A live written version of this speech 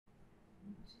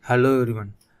Hello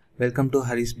everyone, welcome to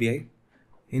Harris BI.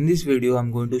 In this video,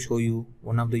 I'm going to show you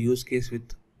one of the use case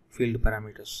with field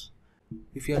parameters.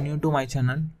 If you are new to my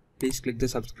channel, please click the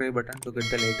subscribe button to get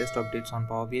the latest updates on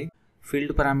Power BI.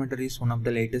 Field parameter is one of the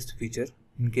latest feature.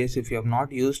 In case if you have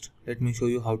not used, let me show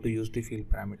you how to use the field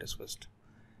parameters first.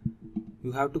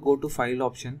 You have to go to File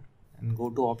option and go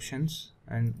to Options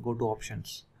and go to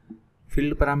Options.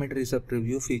 Field parameter is a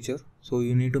preview feature, so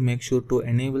you need to make sure to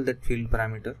enable that field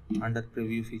parameter under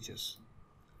preview features.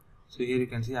 So here you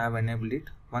can see I have enabled it.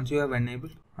 Once you have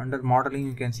enabled, under modeling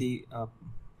you can see a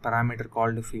parameter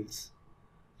called fields.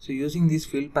 So using this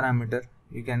field parameter,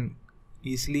 you can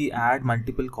easily add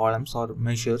multiple columns or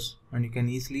measures, and you can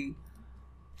easily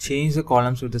change the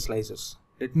columns with the slicers.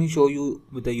 Let me show you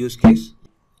with the use case.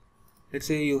 Let's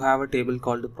say you have a table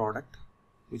called product,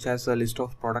 which has a list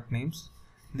of product names.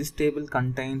 This table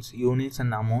contains units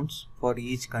and amounts for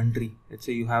each country. Let's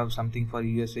say you have something for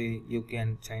USA, UK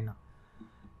and China.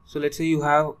 So let's say you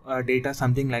have data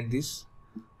something like this,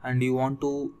 and you want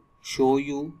to show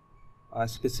you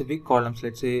specific columns,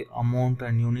 let's say amount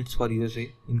and units for USA,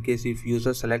 in case if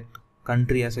user select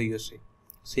country as a USA.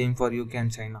 Same for UK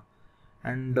and China.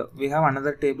 And we have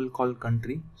another table called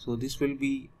country. So this will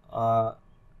be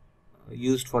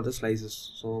used for the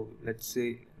slices. So let's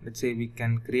say we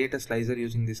can create a slicer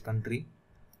using this country,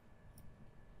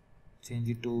 change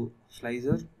it to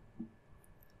slicer,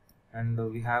 and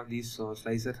we have this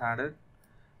slicer added.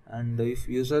 And if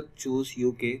user choose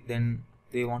UK, then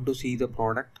they want to see the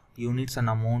product units and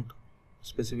amount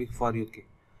specific for UK.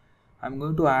 I'm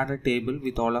going to add a table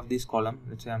with all of these columns.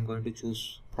 Let's say I'm going to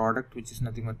choose product, which is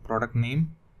nothing but product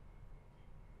name,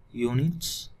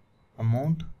 units,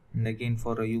 amount, and again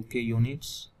for a UK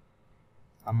units,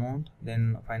 amount,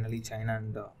 then finally China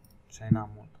and China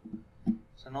amount.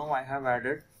 So now I have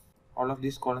added all of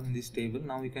these columns in this table.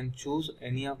 Now we can choose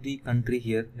any of the country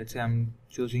here. Let's say I'm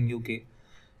choosing UK.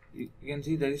 You can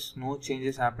see there is no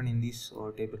changes happen in this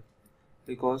table,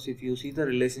 because if you see the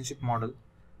relationship model,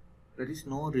 there is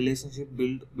no relationship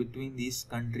built between this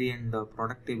country and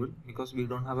product table, because we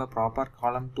don't have a proper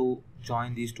column to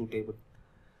join these two tables.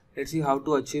 Let's see how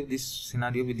to achieve this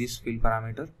scenario with this field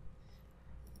parameter.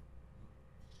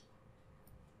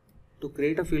 To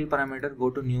create a field parameter, go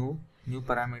to new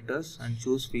parameters and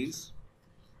choose fields,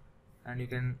 and you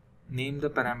can name the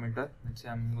parameter. Let's say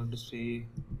I'm going to say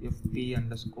FP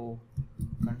underscore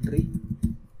country,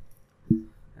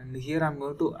 and here I'm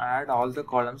going to add all the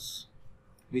columns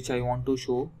which I want to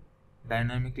show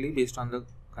dynamically based on the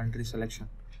country selection.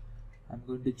 I'm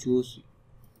going to choose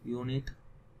unit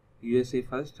USA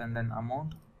first, and then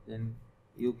amount, then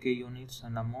UK units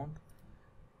and amount,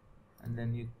 and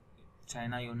then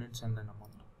China units and then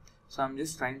amount. So I'm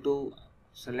just trying to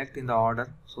select in the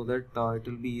order so that it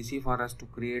will be easy for us to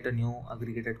create a new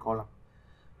aggregated column.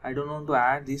 I don't want to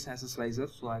add this as a slicer,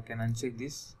 so I can uncheck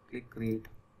this, click create.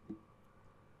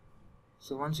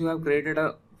 So once you have created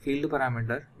a field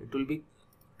parameter, it will be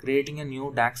creating a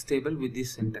new DAX table with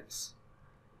this syntax.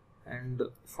 And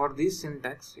for this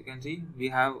syntax, you can see we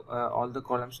have all the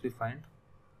columns defined.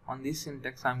 On this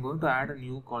syntax, I'm going to add a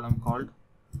new column called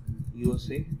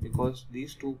USA, because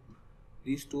these two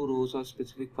rows are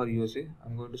specific for USA.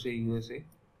 I'm going to say USA.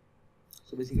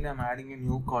 So basically I'm adding a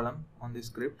new column on this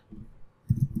script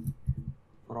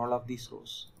for all of these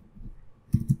rows.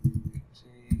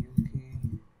 Say UK,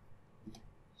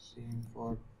 same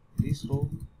for this row,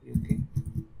 UK, and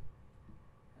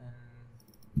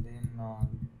then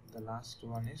the last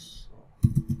one is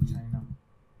China.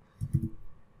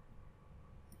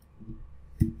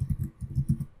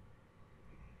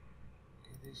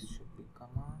 Okay, this should be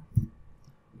comma.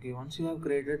 Okay, once you have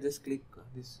created, just click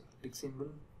this tick symbol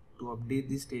to update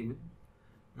this table.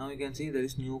 Now you can see there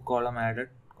is new column added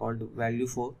called value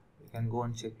 4. You can go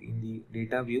and check in the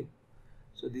data view.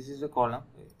 So this is the column.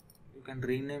 You can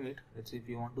rename it. Let's say if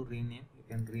you want to rename, you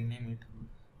can rename it.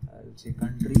 Let's say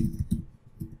country.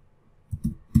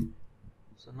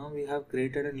 So now we have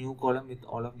created a new column with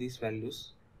all of these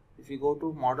values. If you go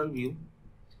to model view,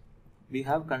 we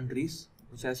have countries,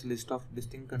 which has list of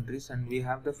distinct countries, and we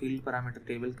have the field parameter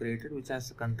table created which has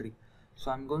a country.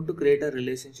 So I'm going to create a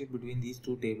relationship between these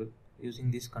two tables using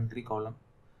this country column.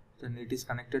 Then it is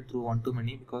connected through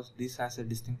one-to-many, because this has a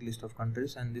distinct list of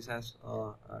countries and this has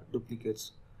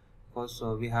duplicates, because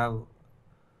we have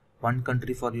one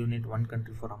country for unit, one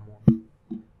country for amount.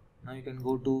 Now you can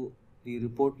go to the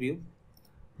report view.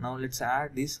 Now let's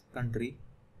add this country.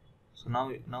 So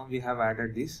now we have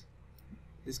added this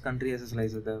country as a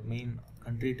slicer, the main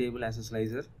country table as a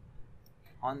slicer.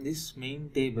 On this main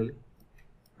table,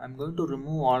 I'm going to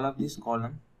remove all of this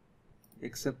column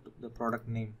except the product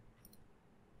name.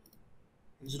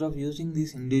 Instead of using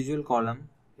this individual column,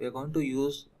 we are going to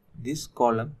use this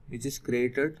column which is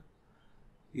created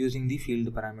using the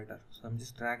field parameter. So I'm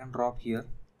just drag and drop here.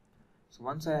 So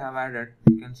once I have added,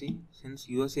 you can see since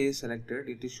USA is selected,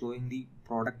 it is showing the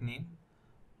product name,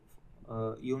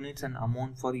 units and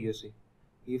amount for USA.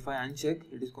 If I uncheck,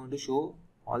 it is going to show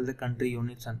all the country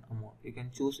units and amount. You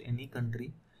can choose any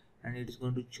country and it is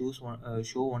going to choose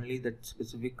show only that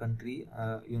specific country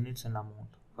units and amount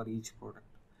for each product.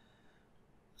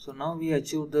 So now we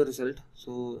achieved the result.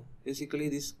 So basically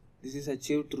this is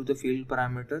achieved through the field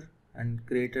parameter and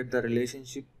created the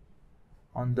relationship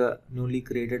on the newly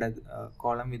created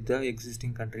column with the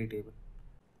existing country table.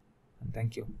 And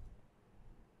thank you.